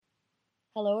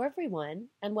Hello, everyone,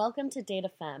 and welcome to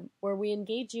DataFem, where we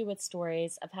engage you with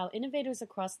stories of how innovators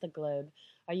across the globe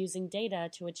are using data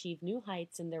to achieve new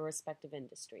heights in their respective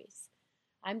industries.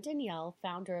 I'm Danielle,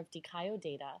 founder of Dicayo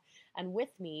Data, and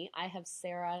with me I have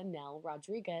Sarah Nell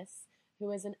Rodriguez,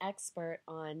 who is an expert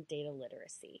on data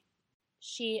literacy.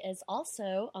 She is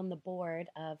also on the board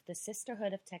of the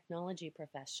Sisterhood of Technology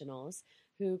Professionals,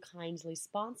 who kindly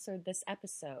sponsored this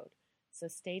episode. So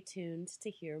stay tuned to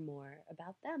hear more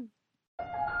about them.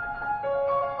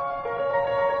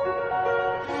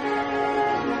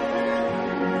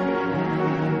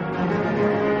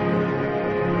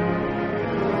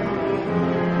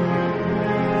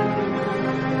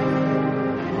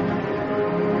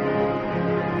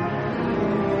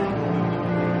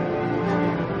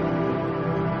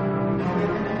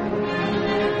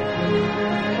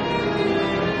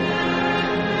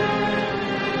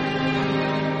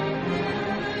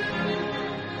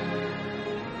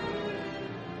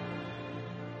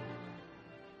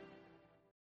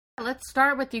 Let's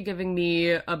start with you giving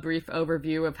me a brief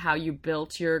overview of how you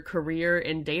built your career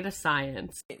in data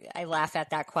science. I laugh at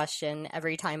that question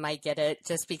every time I get it,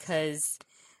 just because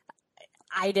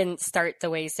I didn't start the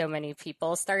way so many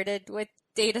people started with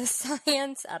data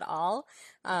science at all.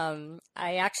 I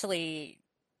actually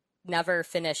never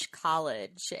finished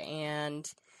college, and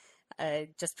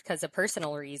just because of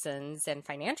personal reasons and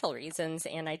financial reasons.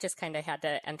 And I just kind of had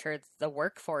to enter the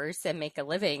workforce and make a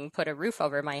living, put a roof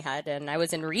over my head. And I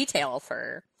was in retail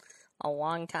for a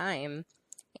long time.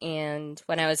 And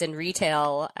when I was in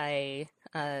retail, I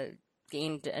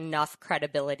gained enough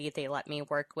credibility. They let me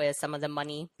work with some of the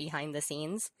money behind the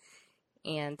scenes.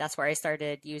 And that's where I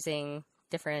started using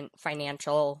different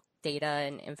financial data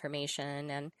and information.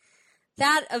 And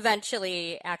that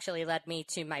eventually actually led me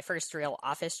to my first real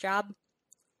office job,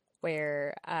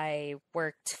 where I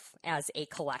worked as a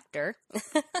collector.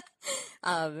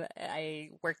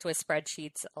 I worked with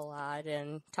spreadsheets a lot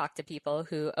and talked to people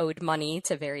who owed money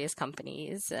to various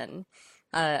companies. And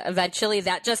eventually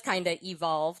that just kind of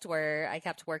evolved, where I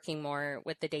kept working more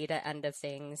with the data end of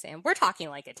things. And we're talking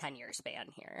like a 10-year span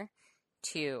here,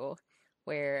 too,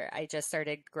 where I just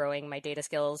started growing my data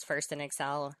skills first in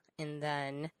Excel, and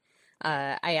then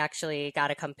I actually got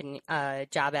a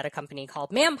job at a company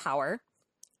called Manpower,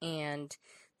 and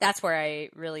that's where I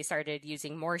really started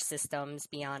using more systems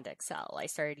beyond Excel. I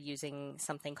started using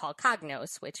something called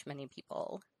Cognos, which many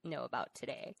people know about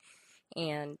today,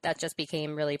 and that just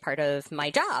became really part of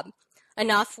my job,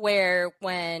 enough where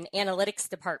when analytics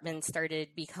departments started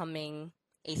becoming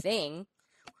a thing,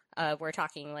 we're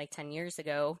talking like 10 years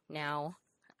ago now,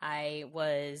 I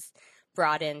was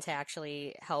brought in to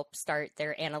actually help start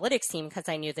their analytics team because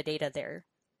I knew the data there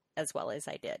as well as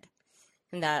I did.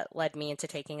 And that led me into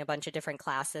taking a bunch of different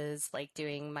classes, like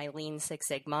doing my Lean Six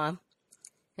Sigma.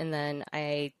 And then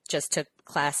I just took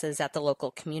classes at the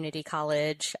local community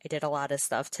college. I did a lot of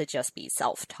stuff to just be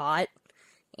self-taught.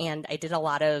 And I did a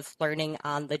lot of learning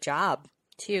on the job,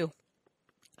 too,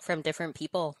 from different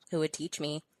people who would teach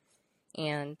me.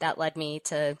 And that led me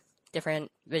to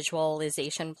different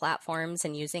visualization platforms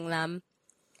and using them.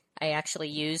 I actually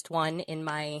used one in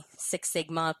my Six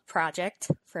Sigma project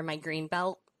for my green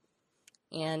belt,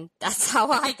 and that's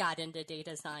how I got into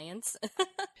data science.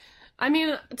 I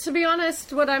mean, to be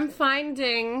honest, what I'm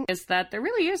finding is that there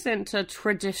really isn't a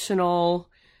traditional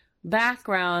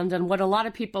background, and what a lot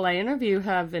of people I interview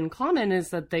have in common is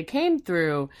that they came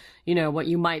through, what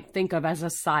you might think of as a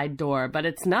side door, but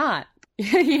it's not.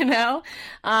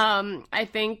 I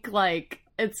think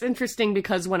it's interesting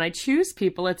because when I choose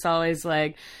people, it's always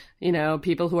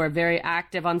people who are very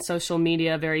active on social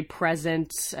media, very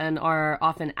present, and are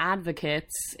often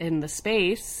advocates in the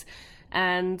space.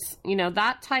 And,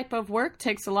 that type of work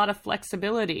takes a lot of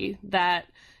flexibility that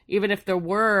even if there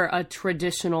were a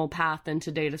traditional path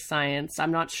into data science,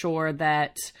 I'm not sure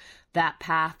that that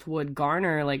path would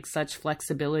garner such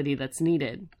flexibility that's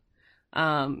needed.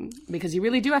 Because you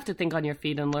really do have to think on your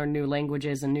feet and learn new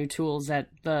languages and new tools at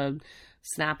the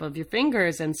snap of your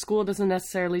fingers, and school doesn't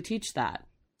necessarily teach that.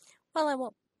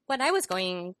 Well, when I was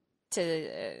going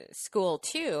to school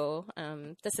too,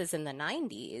 this is in the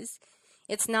 90s,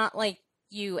 it's not like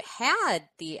you had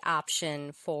the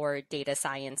option for data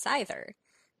science either.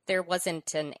 There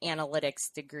wasn't an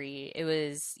analytics degree.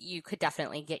 You could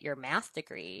definitely get your math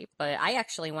degree, but I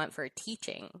actually went for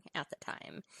teaching at the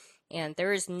time. And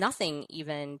there is nothing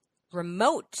even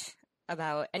remote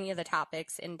about any of the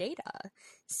topics in data.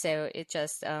 So it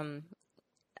just,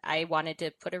 I wanted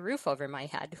to put a roof over my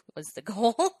head was the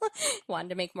goal. Wanted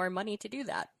to make more money to do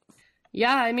that.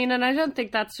 Yeah, I mean, and I don't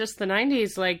think that's just the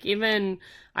 90s. Like, even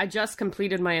I just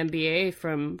completed my MBA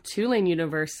from Tulane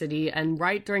University, and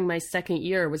right during my second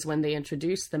year was when they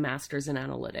introduced the Masters in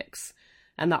Analytics.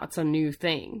 And that's a new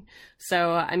thing.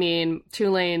 So, I mean,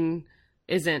 Tulane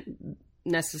isn't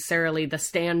necessarily the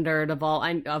standard of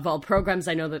all programs.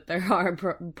 I know that there are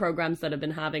programs that have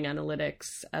been having analytics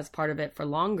as part of it for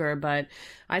longer, but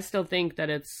I still think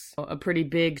that it's a pretty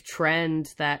big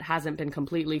trend that hasn't been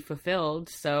completely fulfilled.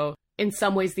 So in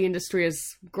some ways the industry is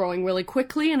growing really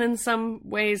quickly, and in some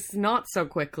ways not so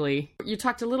quickly. You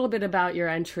talked a little bit about your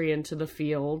entry into the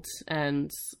field, and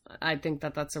I think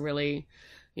that that's a really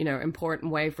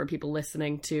important way for people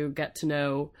listening to get to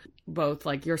know both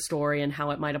like your story and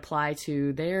how it might apply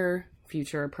to their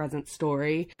future or present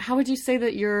story. How would you say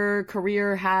that your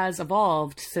career has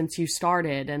evolved since you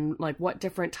started, and like what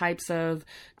different types of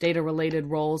data related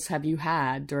roles have you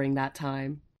had during that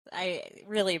time? I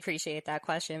really appreciate that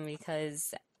question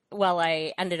because, well,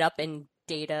 I ended up in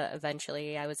data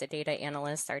eventually. I was a data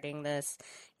analyst starting this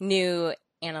new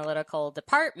analytical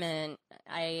department.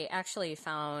 I actually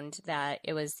found that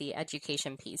it was the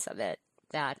education piece of it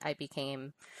that I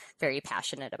became very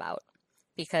passionate about,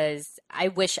 because I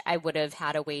wish I would have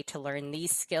had a way to learn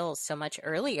these skills so much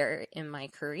earlier in my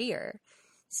career.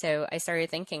 So I started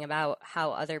thinking about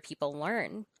how other people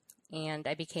learn, and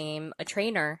I became a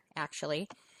trainer actually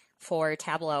for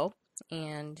Tableau,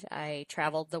 and I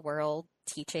traveled the world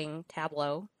teaching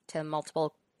Tableau to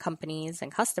multiple companies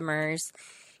and customers.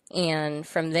 And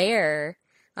from there,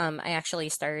 I actually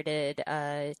started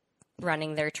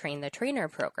running their Train the Trainer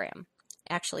program,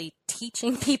 actually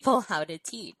teaching people how to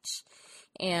teach.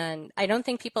 And I don't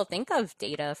think people think of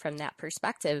data from that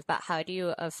perspective, but how do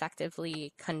you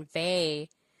effectively convey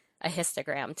a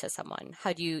histogram to someone?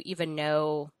 How do you even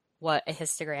know what a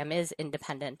histogram is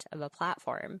independent of a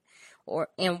platform?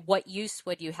 And what use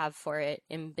would you have for it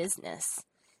in business?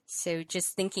 So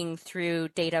just thinking through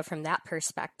data from that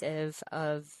perspective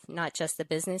of not just the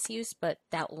business use, but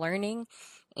that learning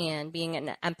and being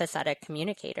an empathetic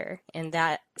communicator. And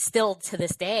that still to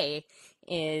this day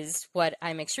is what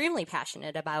I'm extremely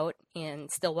passionate about, and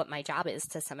still what my job is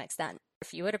to some extent.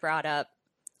 If you would have brought up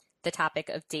the topic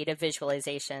of data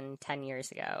visualization 10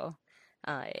 years ago,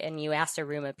 and you asked a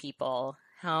room of people,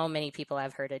 how many people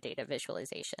have heard of data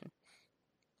visualization?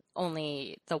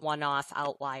 Only the one-off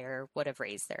outlier would have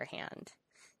raised their hand.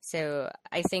 So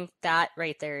I think that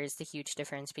right there is the huge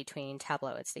difference between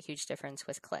Tableau. It's the huge difference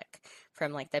with Qlik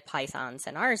from like the Pythons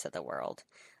and R's of the world.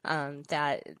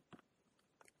 That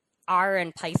R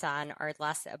and Python are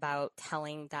less about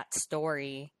telling that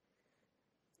story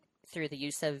through the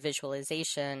use of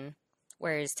visualization,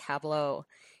 whereas Tableau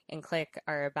and Qlik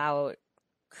are about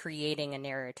creating a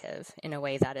narrative in a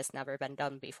way that has never been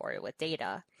done before with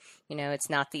data. It's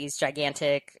not these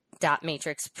gigantic dot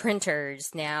matrix printers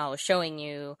now showing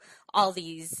you all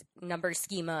these number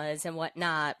schemas and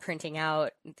whatnot, printing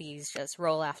out these just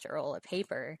roll after roll of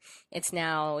paper. It's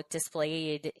now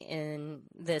displayed in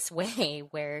this way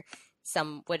where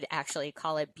some would actually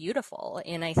call it beautiful.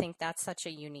 And I think that's such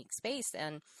a unique space.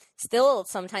 And still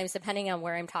sometimes, depending on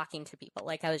where I'm talking to people,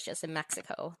 like I was just in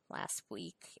Mexico last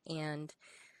week, and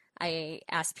I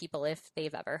asked people if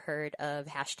they've ever heard of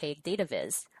hashtag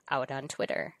DataViz out on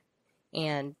Twitter.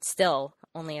 And still,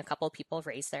 only a couple people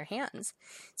raised their hands.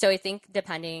 So I think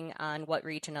depending on what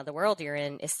region of the world you're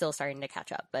in is still starting to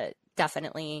catch up. But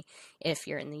definitely if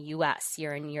you're in the US,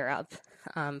 you're in Europe,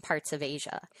 parts of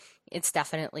Asia, it's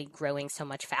definitely growing so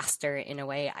much faster in a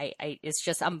way. It's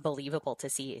just unbelievable to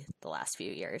see the last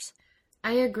few years.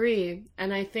 I agree.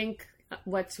 And I think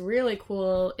what's really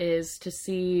cool is to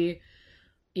see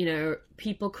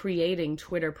people creating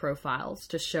Twitter profiles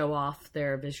to show off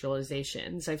their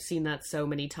visualizations. I've seen that so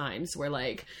many times where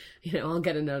I'll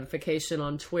get a notification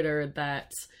on Twitter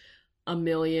that 1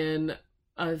 million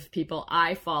of people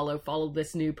I follow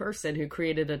this new person who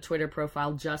created a Twitter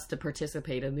profile just to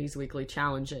participate in these weekly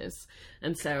challenges.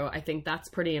 And so I think that's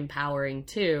pretty empowering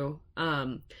too,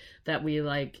 that we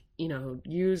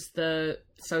use the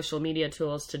social media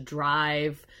tools to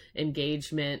drive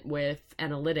engagement with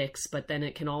analytics, but then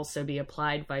it can also be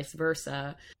applied vice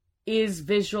versa. Is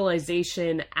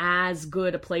visualization as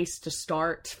good a place to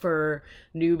start for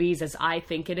newbies as I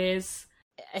think it is?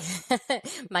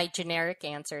 My generic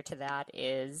answer to that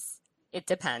is it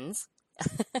depends.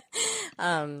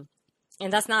 And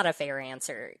that's not a fair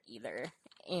answer either.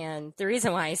 And the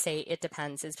reason why I say it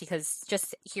depends is because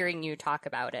just hearing you talk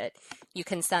about it, you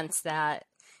can sense that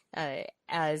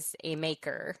as a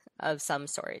maker of some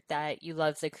sort, that you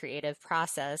love the creative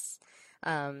process,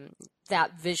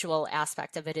 that visual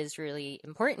aspect of it is really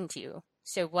important to you.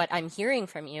 So what I'm hearing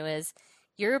from you is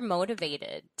you're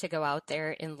motivated to go out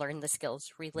there and learn the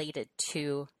skills related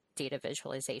to data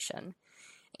visualization.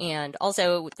 And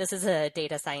also, this is a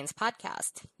data science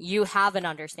podcast. You have an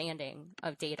understanding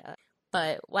of data.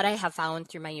 But what I have found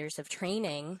through my years of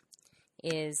training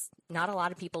is not a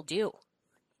lot of people do.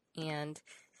 And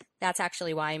that's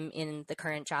actually why I'm in the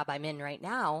current job I'm in right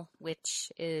now,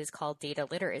 which is called data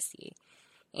literacy.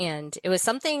 And it was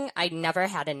something I never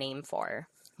had a name for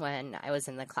when I was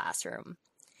in the classroom.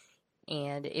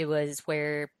 And it was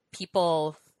where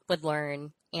people would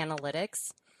learn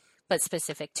analytics, but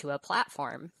specific to a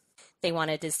platform. They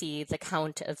wanted to see the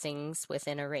count of things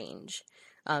within a range.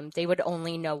 They would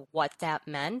only know what that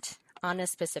meant on a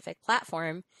specific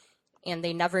platform, and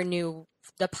they never knew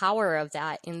the power of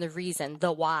that and the reason,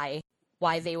 the why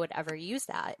they would ever use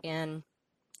that. And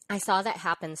I saw that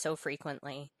happen so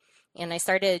frequently. And I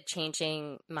started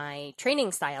changing my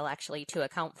training style actually to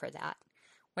account for that,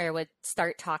 where I would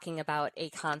start talking about a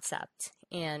concept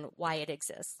and why it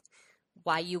exists,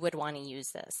 why you would want to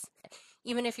use this.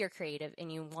 Even if you're creative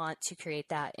and you want to create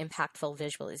that impactful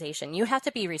visualization, you have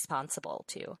to be responsible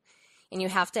too. And you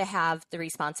have to have the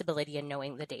responsibility in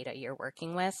knowing the data you're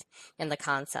working with and the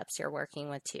concepts you're working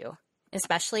with too,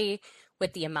 especially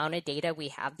with the amount of data we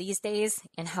have these days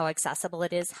and how accessible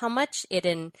it is, how much it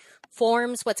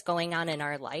informs what's going on in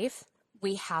our life.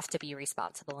 We have to be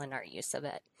responsible in our use of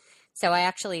it. So I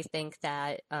actually think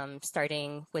that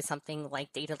starting with something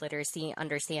like data literacy,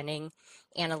 understanding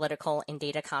analytical and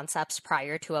data concepts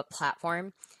prior to a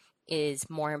platform is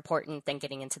more important than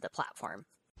getting into the platform.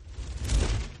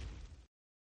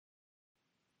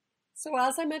 So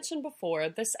as I mentioned before,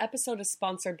 this episode is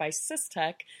sponsored by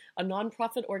SysTech, a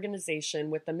nonprofit organization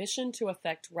with the mission to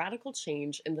effect radical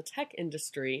change in the tech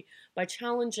industry by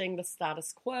challenging the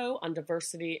status quo on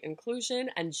diversity,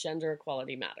 inclusion, and gender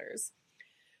equality matters.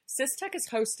 SysTech is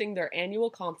hosting their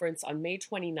annual conference on May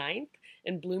 29th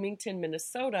in Bloomington,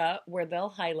 Minnesota, where they'll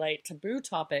highlight taboo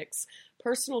topics,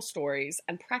 personal stories,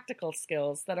 and practical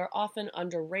skills that are often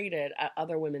underrated at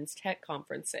other women's tech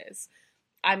conferences.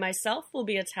 I myself will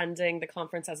be attending the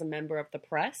conference as a member of the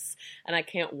press, and I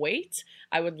can't wait.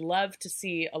 I would love to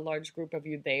see a large group of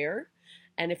you there.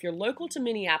 And if you're local to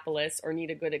Minneapolis or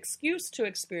need a good excuse to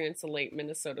experience a late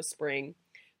Minnesota spring,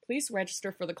 please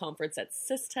register for the conference at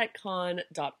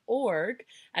systechcon.org,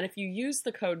 and if you use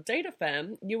the code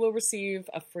DataFem, you will receive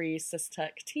a free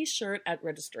SysTech t-shirt at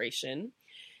registration.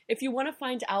 If you want to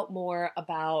find out more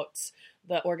about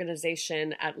the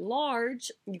organization at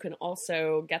large, you can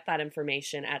also get that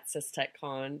information at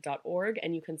systechcon.org,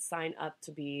 and you can sign up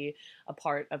to be a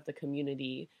part of the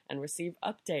community and receive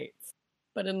updates.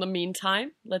 But in the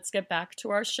meantime, let's get back to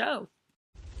our show.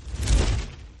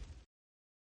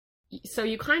 So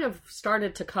you kind of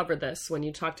started to cover this when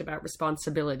you talked about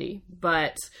responsibility,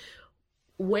 but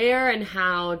where and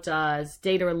how does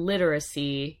data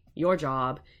literacy, your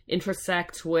job,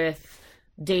 intersect with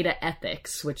data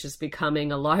ethics, which is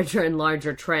becoming a larger and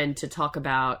larger trend to talk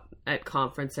about at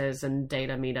conferences and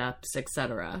data meetups,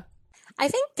 etc.? I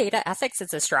think data ethics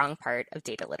is a strong part of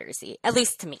data literacy, at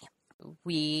least to me.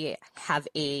 We have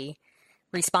a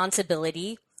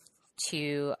responsibility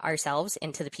to ourselves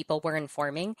and to the people we're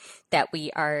informing that we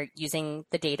are using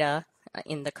the data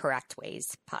in the correct ways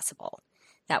possible,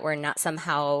 that we're not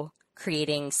somehow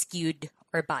creating skewed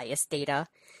or biased data,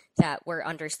 that we're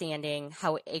understanding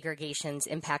how aggregations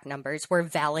impact numbers, we're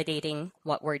validating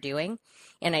what we're doing.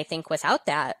 And I think without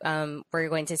that, we're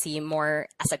going to see more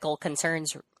ethical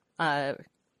concerns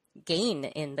gain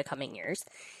in the coming years.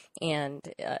 And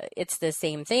it's the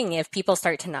same thing if people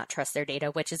start to not trust their data,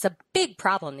 which is a big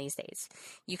problem these days.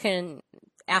 You can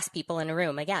ask people in a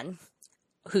room, again,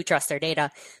 who trust their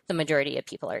data. The majority of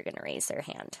people are going to raise their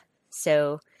hand.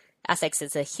 So ethics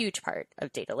is a huge part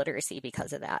of data literacy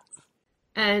because of that.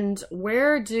 And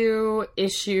where do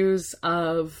issues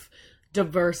of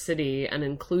diversity and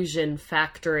inclusion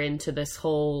factor into this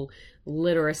whole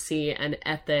literacy and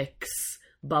ethics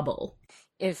bubble?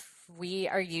 If we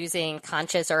are using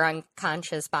conscious or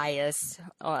unconscious bias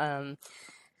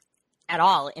at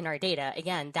all in our data,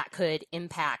 again, that could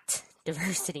impact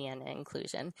diversity and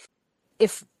inclusion.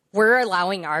 If we're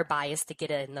allowing our bias to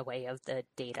get in the way of the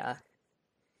data,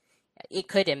 it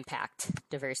could impact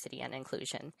diversity and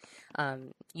inclusion.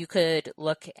 You could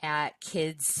look at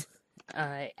kids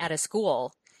at a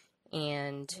school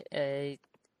and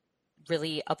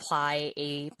really apply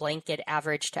a blanket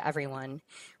average to everyone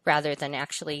rather than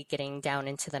actually getting down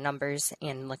into the numbers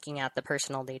and looking at the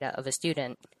personal data of a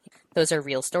student. Those are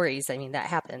real stories. I mean, that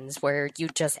happens where you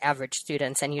just average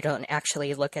students and you don't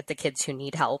actually look at the kids who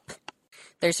need help.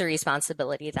 There's a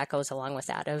responsibility that goes along with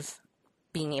that of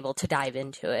being able to dive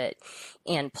into it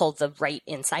and pull the right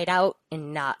insight out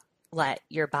and not let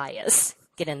your bias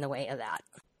get in the way of that.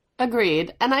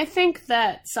 Agreed. And I think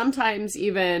that sometimes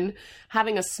even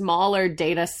having a smaller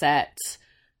data set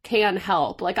can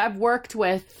help. Like, I've worked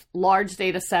with large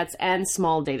data sets and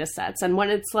small data sets. And when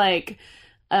it's like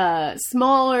a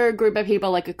smaller group of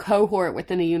people, like a cohort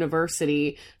within a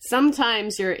university,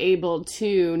 sometimes you're able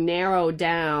to narrow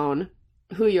down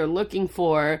who you're looking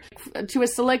for to a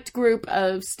select group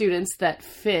of students that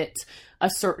fit a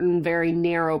certain very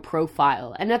narrow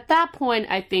profile. And at that point,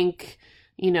 I think,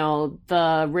 you know,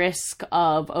 the risk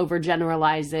of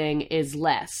overgeneralizing is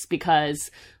less, because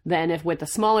then if with a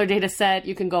smaller data set,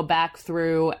 you can go back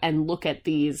through and look at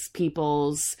these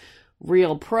people's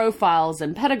real profiles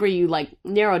and pedigree. You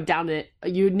narrowed down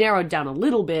a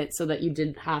little bit so that you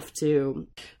didn't have to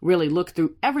really look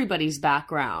through everybody's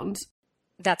background.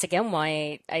 That's again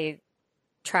why I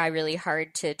try really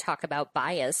hard to talk about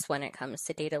bias when it comes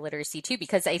to data literacy too,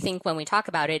 because I think when we talk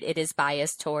about it, it is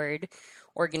biased toward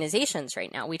organizations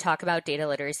right now. We talk about data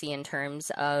literacy in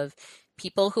terms of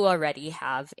people who already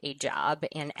have a job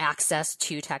and access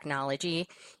to technology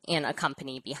and a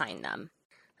company behind them.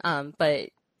 But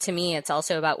to me, it's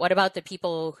also about, what about the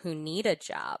people who need a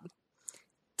job?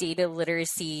 Data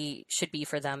literacy should be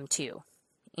for them too.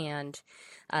 And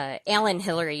Alan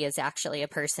Hillary is actually a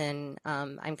person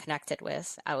I'm connected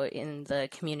with out in the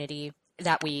community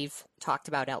that we've talked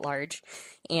about at large.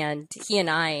 And he and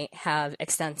I have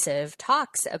extensive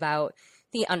talks about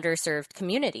the underserved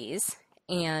communities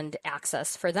and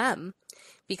access for them.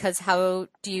 Because how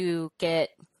do you get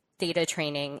data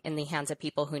training in the hands of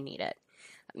people who need it?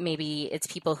 Maybe it's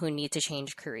people who need to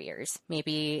change careers.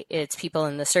 Maybe it's people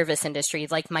in the service industry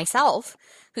like myself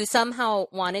who somehow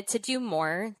wanted to do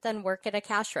more than work at a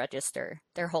cash register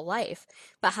their whole life.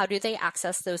 But how do they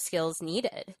access those skills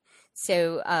needed?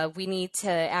 So we need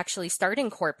to actually start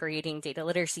incorporating data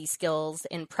literacy skills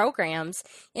in programs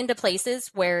into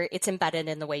places where it's embedded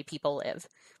in the way people live.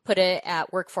 Put it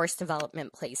at workforce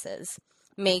development places.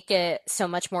 Make it so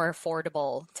much more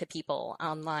affordable to people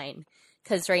online.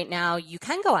 Because right now you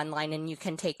can go online and you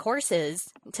can take courses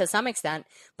to some extent,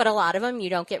 but a lot of them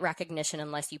you don't get recognition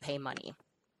unless you pay money.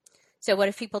 So what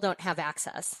if people don't have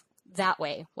access that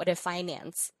way? What if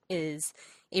finance is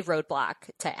a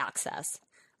roadblock to access?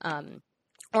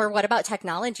 Or what about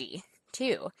technology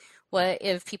too? What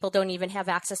if people don't even have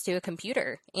access to a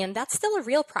computer? And that's still a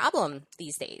real problem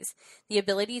these days. The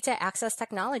ability to access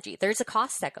technology. There's a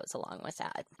cost that goes along with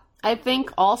that. I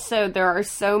think also there are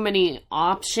so many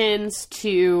options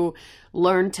to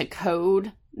learn to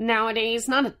code nowadays.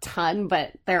 Not a ton,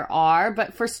 but there are.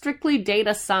 But for strictly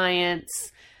data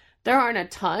science, there aren't a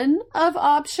ton of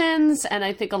options. And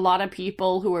I think a lot of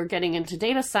people who are getting into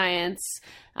data science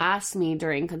ask me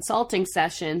during consulting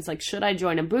sessions, like, should I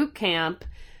join a boot camp?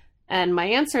 And my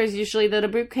answer is usually that a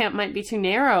boot camp might be too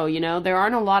narrow. You know, there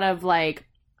aren't a lot of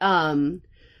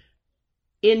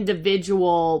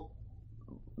individual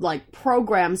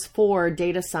programs for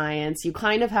data science. You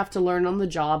kind of have to learn on the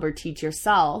job or teach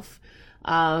yourself.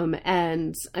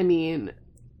 And I mean,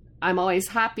 I'm always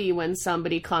happy when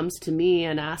somebody comes to me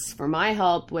and asks for my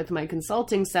help with my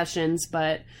consulting sessions,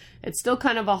 but it's still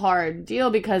kind of a hard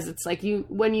deal because it's like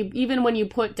when you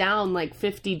put down like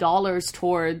 $50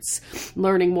 towards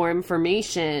learning more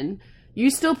information, you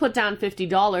still put down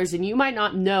 $50 and you might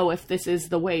not know if this is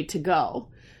the way to go,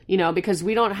 you know, because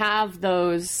we don't have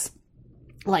those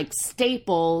like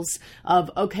staples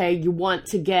of, okay, you want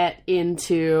to get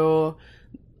into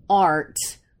art,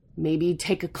 maybe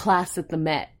take a class at the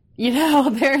Met. You know,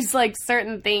 there's like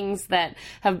certain things that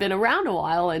have been around a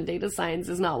while and data science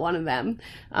is not one of them.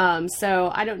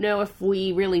 So I don't know if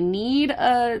we really need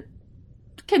a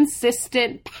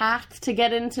consistent path to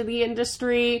get into the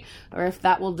industry or if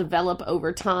that will develop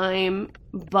over time.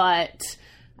 But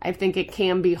I think it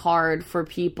can be hard for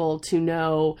people to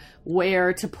know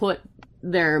where to put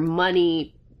their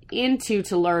money into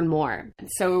to learn more.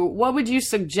 So what would you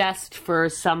suggest for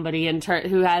somebody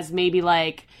who has maybe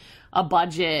like a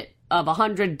budget of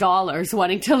 $100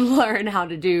 wanting to learn how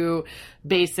to do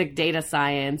basic data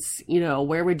science? You know,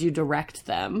 where would you direct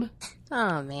them?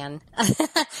 Oh, man.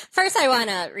 First, I want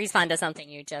to respond to something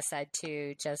you just said,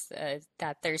 too,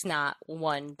 that there's not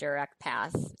one direct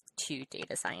path to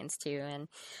data science, too. And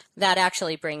that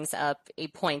actually brings up a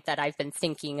point that I've been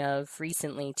thinking of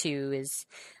recently, too, is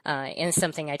and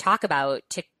something I talk about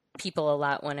to people a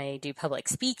lot when I do public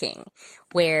speaking,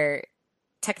 where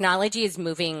technology is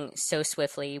moving so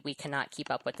swiftly, we cannot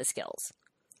keep up with the skills.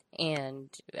 And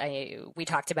we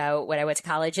talked about when I went to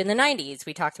college in the 90s.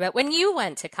 We talked about when you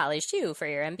went to college, too, for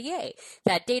your MBA,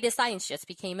 that data science just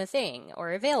became a thing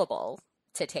or available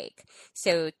to take.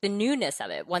 So the newness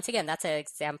of it, once again, that's an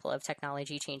example of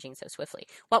technology changing so swiftly.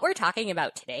 What we're talking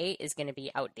about today is going to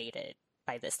be outdated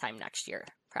by this time next year,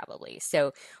 probably.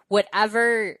 So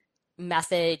whatever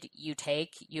method you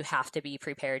take, you have to be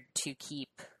prepared to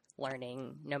keep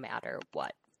learning no matter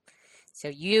what. So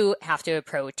you have to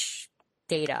approach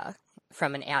data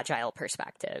from an agile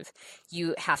perspective.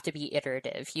 You have to be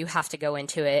iterative. You have to go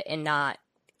into it and not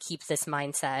keep this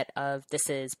mindset of this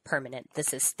is permanent,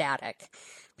 this is static,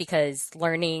 because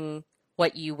learning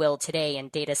what you will today in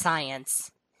data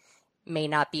science may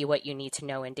not be what you need to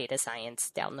know in data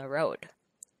science down the road.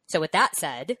 So with that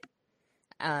said,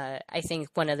 I think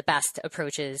one of the best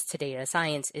approaches to data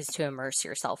science is to immerse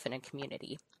yourself in a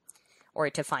community or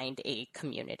to find a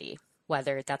community,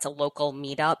 whether that's a local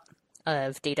meetup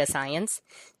of data science,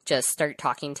 just start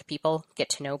talking to people, get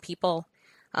to know people.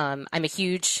 I'm a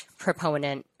huge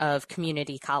proponent of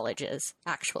community colleges,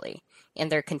 actually,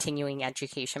 and their continuing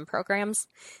education programs.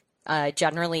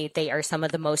 Generally, they are some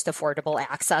of the most affordable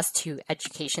access to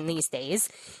education these days.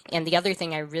 And the other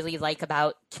thing I really like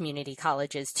about community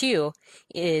colleges, too,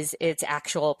 is it's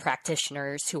actual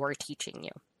practitioners who are teaching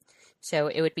you. So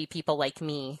it would be people like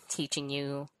me teaching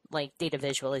you like data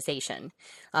visualization.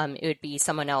 It would be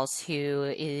someone else who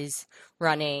is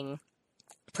running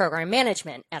program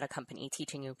management at a company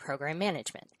teaching you program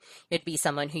management. It'd be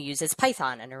someone who uses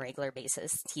Python on a regular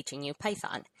basis teaching you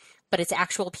Python. But it's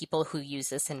actual people who use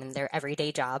this in their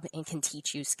everyday job and can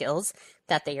teach you skills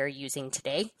that they are using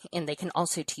today. And they can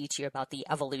also teach you about the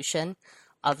evolution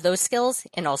of those skills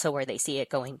and also where they see it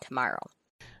going tomorrow.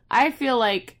 I feel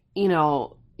like,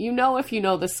 if you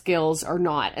know the skills or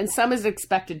not, and some is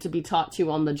expected to be taught to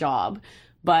you on the job,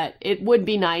 but it would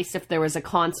be nice if there was a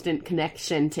constant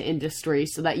connection to industry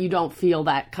so that you don't feel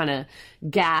that kind of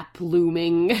gap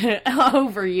looming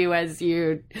over you as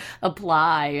you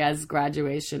apply as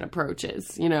graduation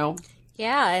approaches,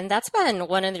 Yeah, and that's been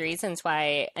one of the reasons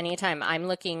why anytime I'm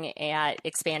looking at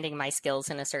expanding my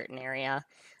skills in a certain area,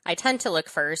 I tend to look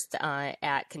first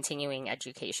at continuing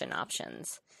education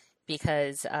options,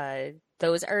 because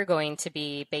those are going to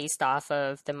be based off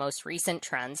of the most recent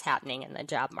trends happening in the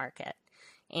job market.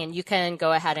 And you can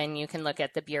go ahead and you can look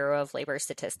at the Bureau of Labor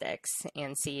Statistics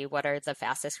and see what are the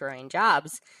fastest growing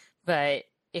jobs. But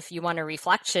if you want a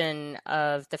reflection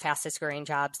of the fastest growing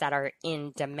jobs that are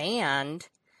in demand,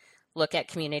 look at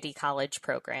community college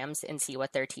programs and see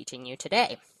what they're teaching you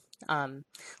today.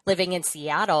 Living in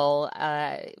Seattle,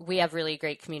 we have really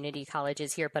great community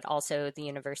colleges here, but also the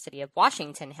University of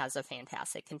Washington has a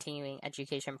fantastic continuing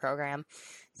education program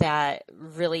that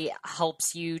really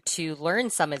helps you to learn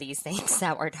some of these things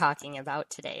that we're talking about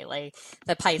today, like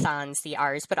the Pythons, the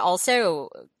R's, but also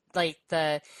like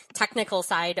the technical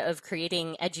side of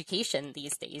creating education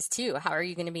these days too. How are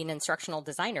you going to be an instructional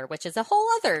designer, which is a whole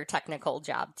other technical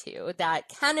job too that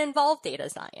can involve data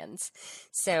science.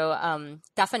 So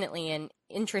definitely an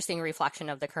interesting reflection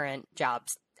of the current job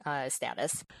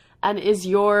status. And is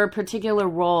your particular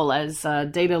role as a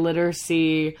data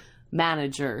literacy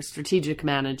manager, strategic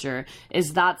manager,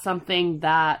 is that something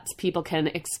that people can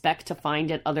expect to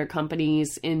find at other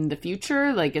companies in the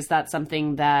future? Like, is that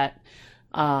something that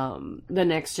the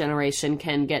next generation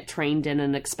can get trained in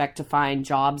and expect to find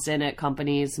jobs in at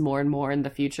companies more and more in the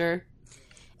future?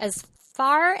 As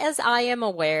far as I am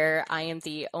aware, I am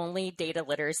the only data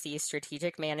literacy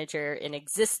strategic manager in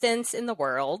existence in the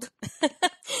world.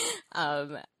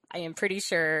 I am pretty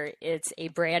sure it's a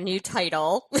brand new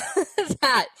title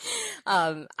that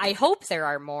I hope there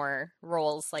are more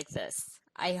roles like this.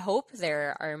 I hope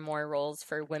there are more roles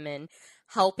for women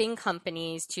helping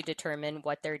companies to determine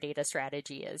what their data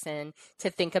strategy is and to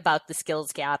think about the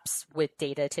skills gaps with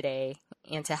data today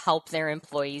and to help their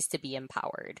employees to be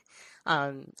empowered.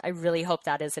 I really hope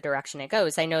that is the direction it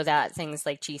goes. I know that things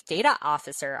like chief data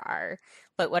officer are,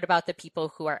 but what about the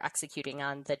people who are executing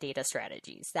on the data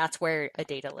strategies? That's where a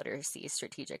data literacy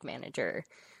strategic manager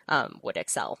would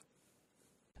excel.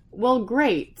 Well,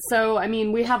 great. So,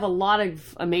 we have a lot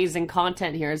of amazing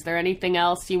content here. Is there anything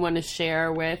else you want to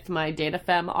share with my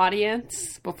DataFem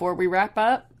audience before we wrap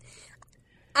up?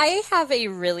 I have a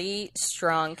really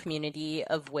strong community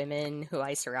of women who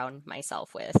I surround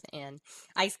myself with, and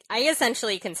I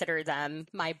essentially consider them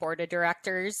my board of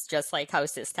directors, just like how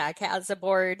SysTech has a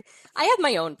board. I have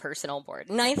my own personal board,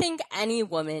 and I think any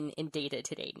woman in data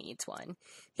today needs one.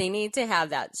 They need to have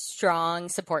that strong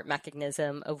support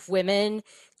mechanism of women,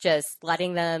 just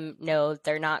letting them know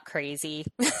they're not crazy,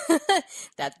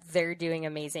 that they're doing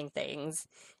amazing things,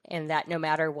 and that no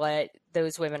matter what,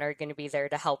 those women are going to be there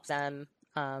to help them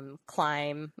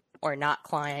climb or not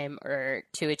climb or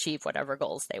to achieve whatever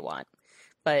goals they want.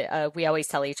 But we always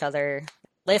tell each other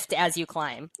lift as you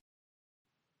climb.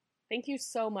 Thank you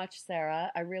so much,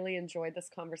 Sarah. I really enjoyed this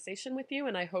conversation with you,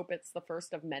 and I hope it's the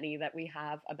first of many that we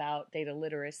have about data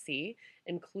literacy,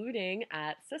 including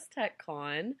at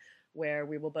SysTechCon, where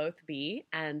we will both be,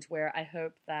 and where I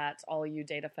hope that all you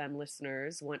DataFem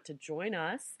listeners want to join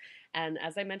us. And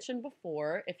as I mentioned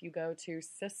before, if you go to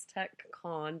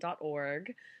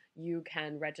systechcon.org, you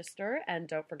can register, and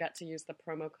don't forget to use the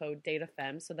promo code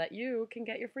DataFem so that you can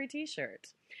get your free t-shirt.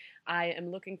 I am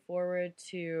looking forward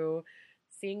to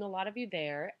seeing a lot of you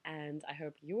there, and I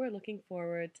hope you are looking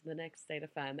forward to the next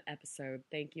DataFem episode.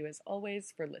 Thank you as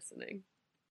always for listening.